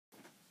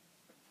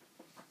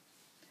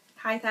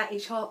Hi there,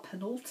 it's your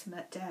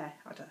penultimate day,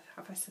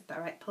 have I said that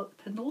right?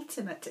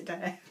 Penultimate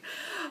day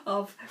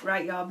of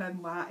Write Your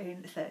Memoir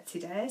in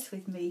 30 Days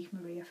with me,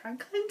 Maria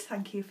Frankland.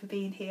 Thank you for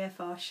being here,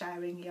 for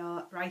sharing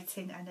your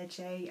writing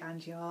energy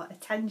and your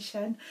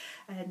attention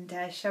and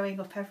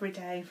showing up every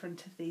day in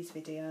front of these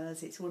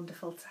videos. It's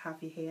wonderful to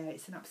have you here.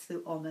 It's an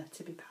absolute honour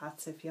to be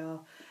part of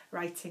your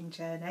writing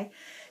journey.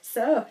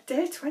 So,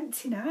 day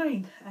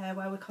 29,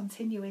 where we're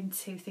continuing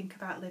to think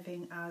about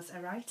living as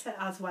a writer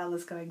as well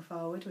as going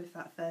forward with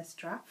that first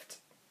draft.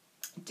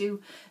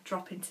 Do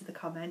drop into the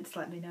comments,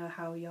 let me know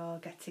how you're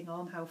getting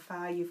on, how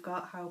far you've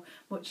got, how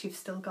much you've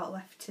still got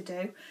left to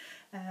do,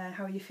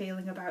 how are you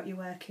feeling about your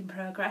work in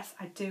progress.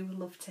 I do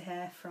love to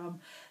hear from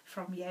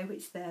you.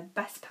 It's the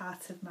best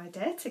part of my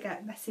day to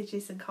get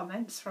messages and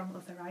comments from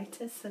other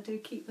writers, so do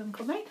keep them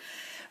coming.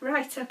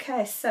 Right,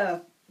 okay,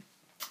 so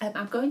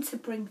I'm going to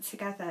bring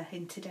together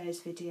in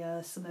today's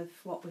video some of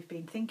what we've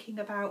been thinking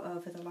about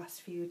over the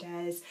last few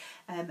days,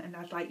 and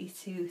I'd like you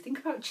to think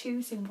about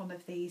choosing one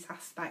of these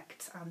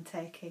aspects and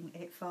taking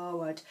it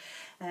forward.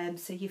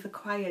 So you've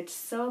acquired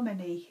so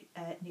many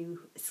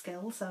new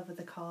skills over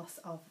the course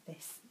of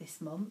this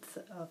month,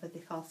 over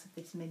the course of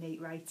this mini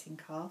writing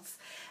course,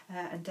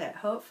 and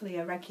hopefully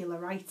a regular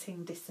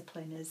writing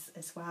discipline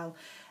as well,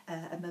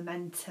 a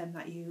momentum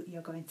that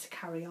you're going to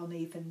carry on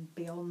even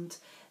beyond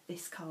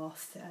this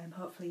course.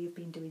 Hopefully you've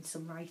been doing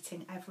some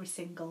writing every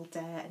single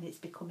day and it's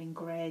become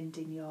ingrained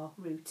in your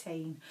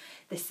routine.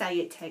 They say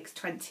it takes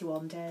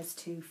 21 days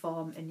to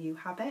form a new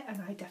habit,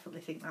 and I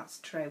definitely think that's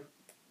true.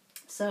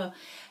 So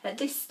at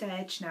this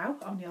stage now,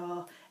 on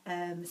your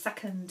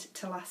second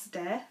to last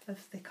day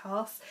of the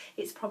course,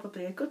 it's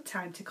probably a good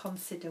time to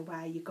consider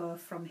where you go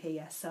from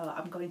here. So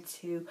I'm going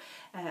to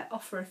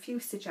offer a few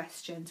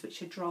suggestions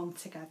which are drawn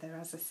together,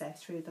 as I say,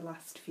 through the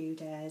last few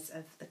days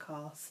of the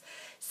course.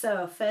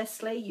 So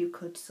firstly, you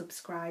could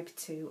subscribe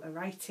to a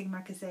writing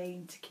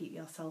magazine to keep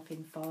yourself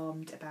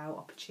informed about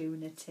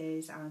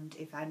opportunities and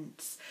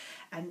events,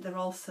 and they're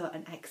also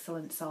an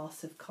excellent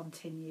source of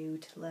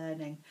continued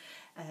learning.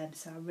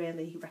 So I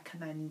really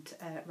recommend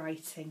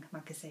Writing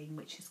magazine,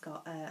 which has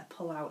got a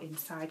pull-out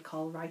inside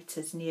called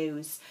Writers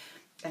News,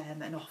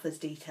 and offers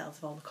details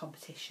of all the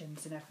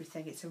competitions and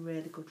everything. It's a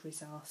really good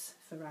resource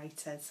for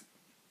writers.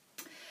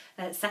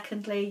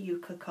 Secondly, you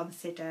could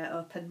consider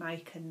open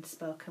mic and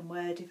spoken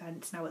word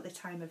events. Now at the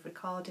time of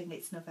recording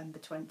it's November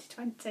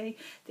 2020,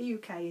 the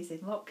UK is in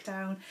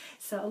lockdown,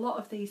 so a lot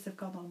of these have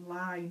gone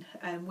online,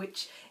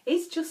 which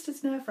is just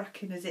as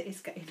nerve-wracking as it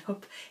is getting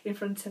up in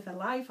front of a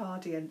live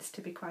audience,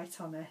 to be quite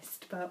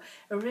honest, but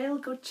a real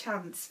good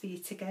chance for you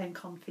to gain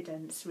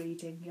confidence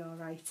reading your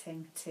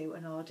writing to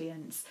an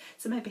audience.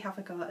 So maybe have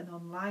a go at an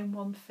online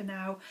one for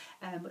now,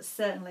 but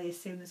certainly as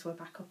soon as we're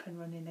back up and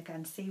running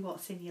again, see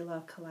what's in your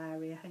local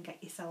area and get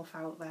yourself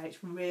out there.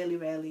 It's really,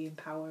 really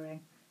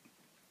empowering.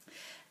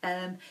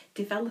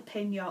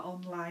 Developing your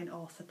online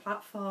author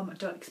platform. I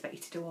don't expect you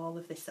to do all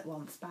of this at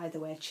once, by the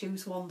way.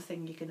 Choose one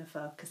thing you're going to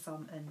focus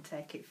on and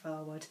take it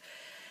forward.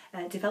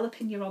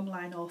 Developing your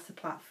online author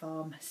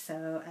platform,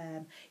 so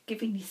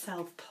giving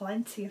yourself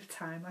plenty of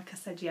time, like I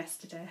said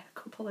yesterday, a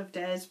couple of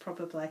days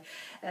probably,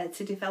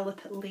 to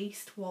develop at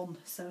least one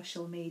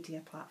social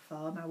media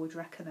platform. I would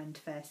recommend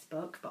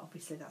Facebook, but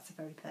obviously that's a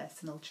very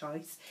personal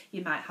choice.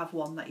 You might have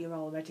one that you're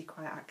already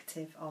quite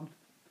active on.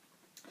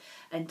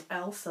 And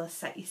also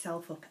set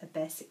yourself up a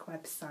basic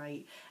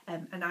website,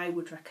 and I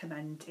would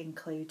recommend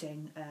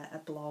including a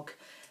blog,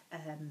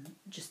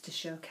 just to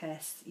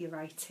showcase your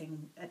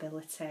writing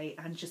ability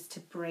and just to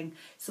bring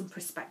some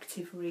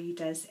prospective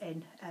readers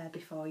in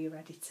before you're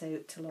ready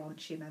to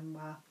launch your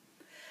memoir.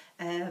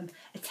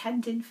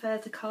 Attending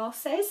further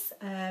courses.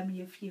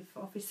 You've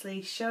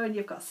obviously shown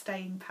you've got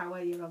staying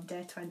power. You're on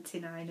day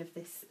 29 of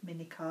this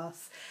mini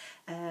course.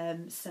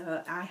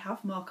 So I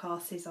have more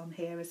courses on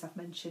here, as I've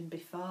mentioned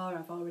before.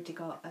 I've already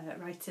got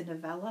Write a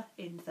Novella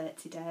in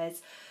 30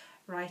 days,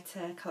 Write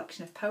a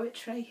collection of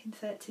poetry in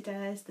 30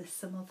 days. There's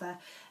some other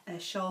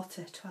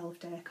shorter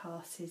 12-day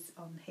courses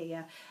on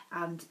here,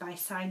 and by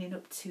signing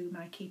up to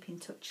my Keep in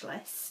Touch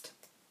list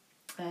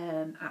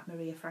at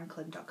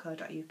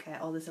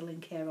mariafrankland.co.uk, or there's a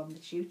link here on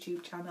this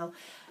YouTube channel,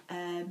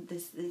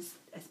 there's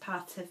as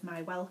part of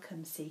my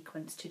welcome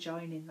sequence to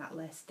joining that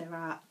list,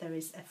 there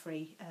is a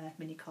free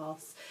mini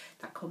course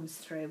that comes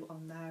through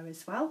on there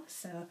as well.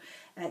 So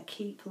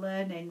keep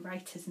learning.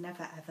 Writers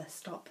never ever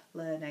stop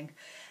learning.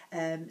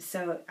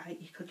 So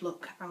you could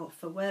look out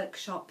for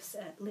workshops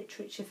at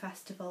literature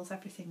festivals.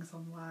 Everything's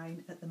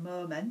online at the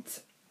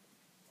moment.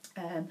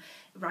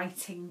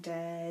 Writing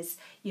days.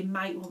 You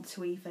might want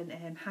to even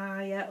aim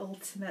higher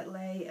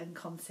ultimately and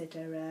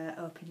consider an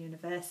Open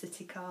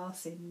University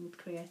course in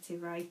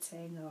creative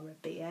writing, or a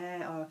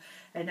BA or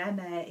an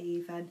MA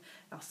even,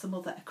 or some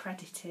other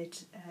accredited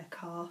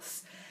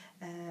course.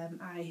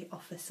 I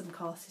offer some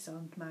courses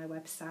on my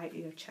website.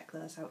 You check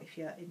those out if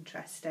you're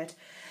interested.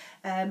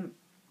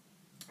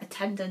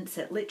 Attendance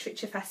at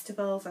literature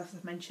festivals, as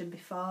I've mentioned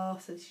before,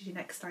 so this is your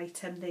next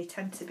item. They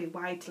tend to be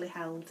widely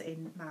held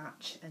in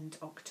March and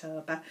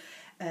October.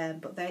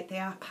 But they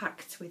are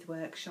packed with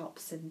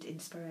workshops and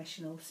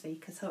inspirational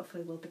speakers.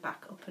 Hopefully we'll be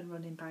back up and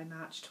running by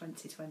March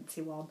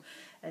 2021,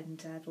 and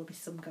there'll be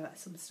some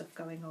stuff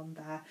going on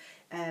there.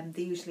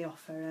 They usually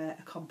offer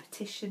a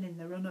competition in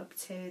the run-up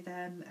to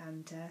them,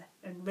 and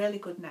really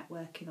good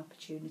networking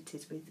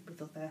opportunities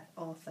with other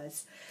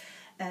authors.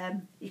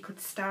 You could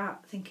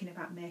start thinking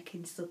about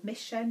making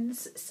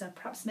submissions, so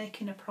perhaps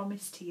making a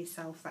promise to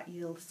yourself that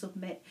you'll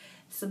submit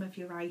some of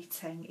your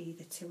writing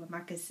either to a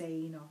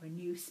magazine or a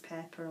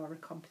newspaper or a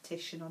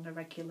competition on a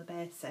regular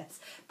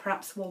basis,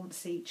 perhaps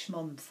once each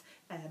month.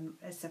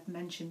 As I've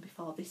mentioned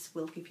before, this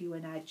will give you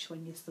an edge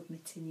when you're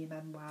submitting your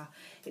memoir.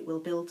 It will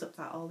build up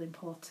that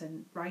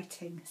all-important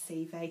writing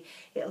CV.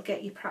 It'll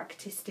get you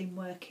practised in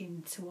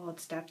working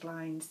towards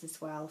deadlines as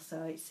well,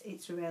 so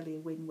it's really a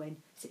win-win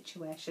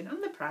situation,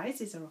 and the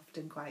prizes are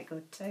often quite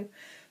good too.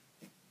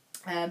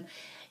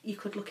 You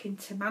could look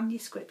into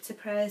manuscript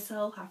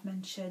appraisal. I've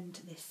mentioned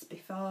this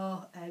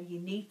before.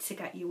 You need to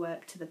get your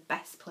work to the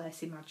best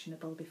place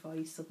imaginable before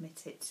you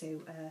submit it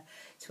to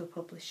a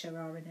publisher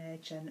or an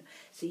agent.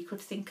 So you could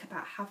think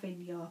about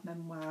having your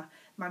memoir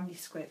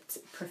manuscript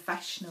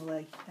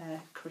professionally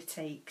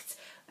critiqued.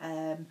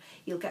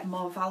 You'll get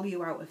more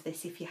value out of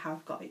this if you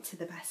have got it to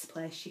the best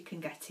place you can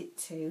get it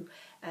to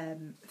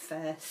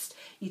first.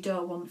 You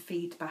don't want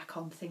feedback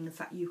on things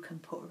that you can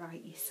put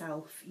right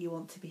yourself. You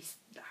want to be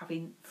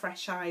having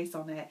fresh eyes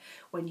on it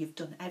when you've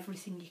done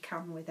everything you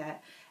can with it,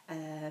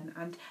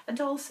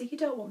 and also you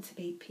don't want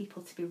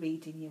people to be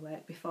reading your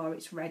work before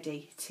it's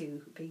ready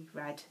to be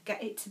read.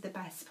 Get it to the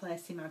best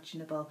place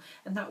imaginable,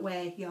 and that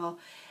way you're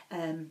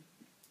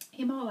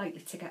more likely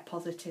to get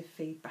positive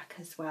feedback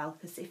as well,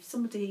 because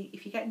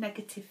if you get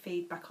negative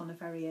feedback on a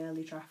very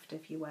early draft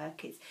of your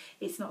work,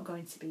 it's not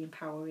going to be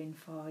empowering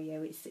for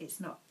you. It's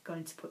not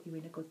going to put you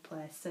in a good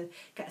place. So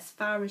get as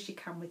far as you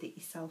can with it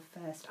yourself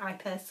first. I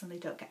personally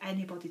don't get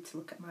anybody to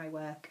look at my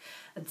work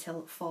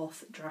until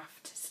 4th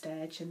draft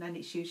stage, and then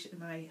it's usually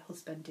my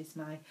husband is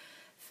my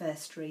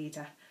first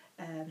reader.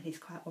 He's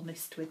quite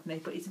honest with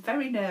me, but it's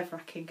very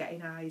nerve-wracking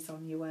getting eyes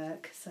on your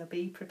work, so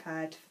be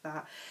prepared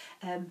for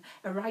that.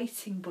 A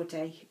writing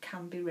buddy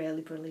can be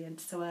really brilliant,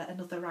 so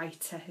another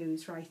writer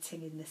who's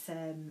writing in the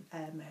same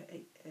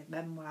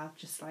memoir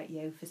just like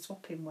you, for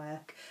swapping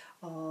work,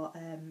 or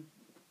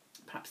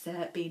perhaps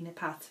being a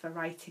part of a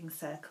writing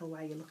circle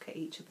where you look at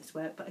each other's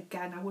work. But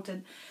again, I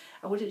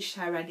wouldn't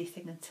share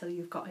anything until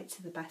you've got it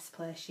to the best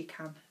place you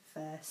can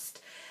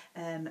first.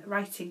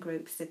 Writing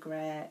groups are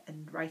great,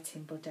 and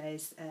writing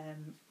buddies.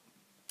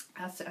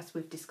 As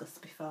we've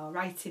discussed before,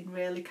 writing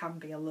really can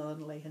be a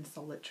lonely and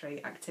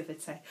solitary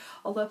activity.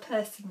 Although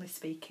personally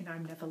speaking,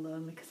 I'm never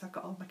lonely because I've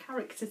got all my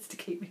characters to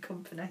keep me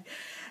company.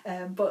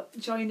 But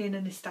joining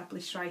an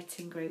established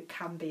writing group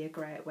can be a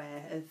great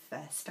way of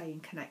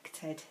staying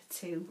connected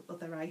to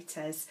other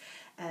writers,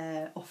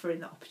 offering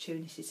the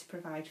opportunity to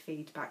provide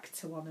feedback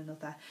to one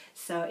another.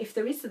 So if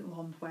there isn't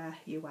one where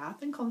you are,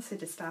 then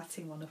consider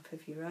starting one up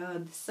of your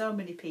own. So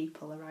many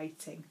people are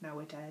writing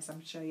nowadays.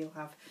 I'm sure you'll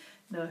have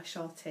no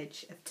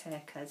shortage of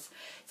takers.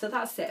 So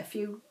that's it, a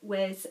few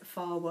ways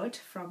forward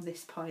from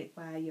this point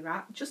where you're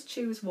at. Just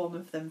choose one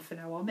of them for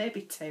now, or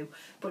maybe two,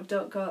 but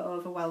don't go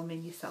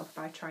overwhelming yourself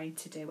by trying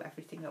to do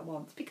everything at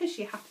once, because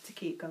you have to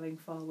keep going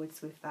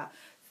forwards with that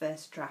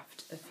first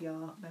draft of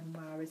your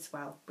memoir as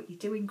well. But you're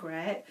doing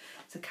great,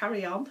 so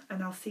carry on,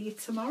 and I'll see you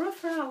tomorrow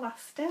for our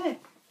last day.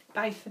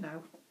 Bye for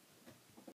now.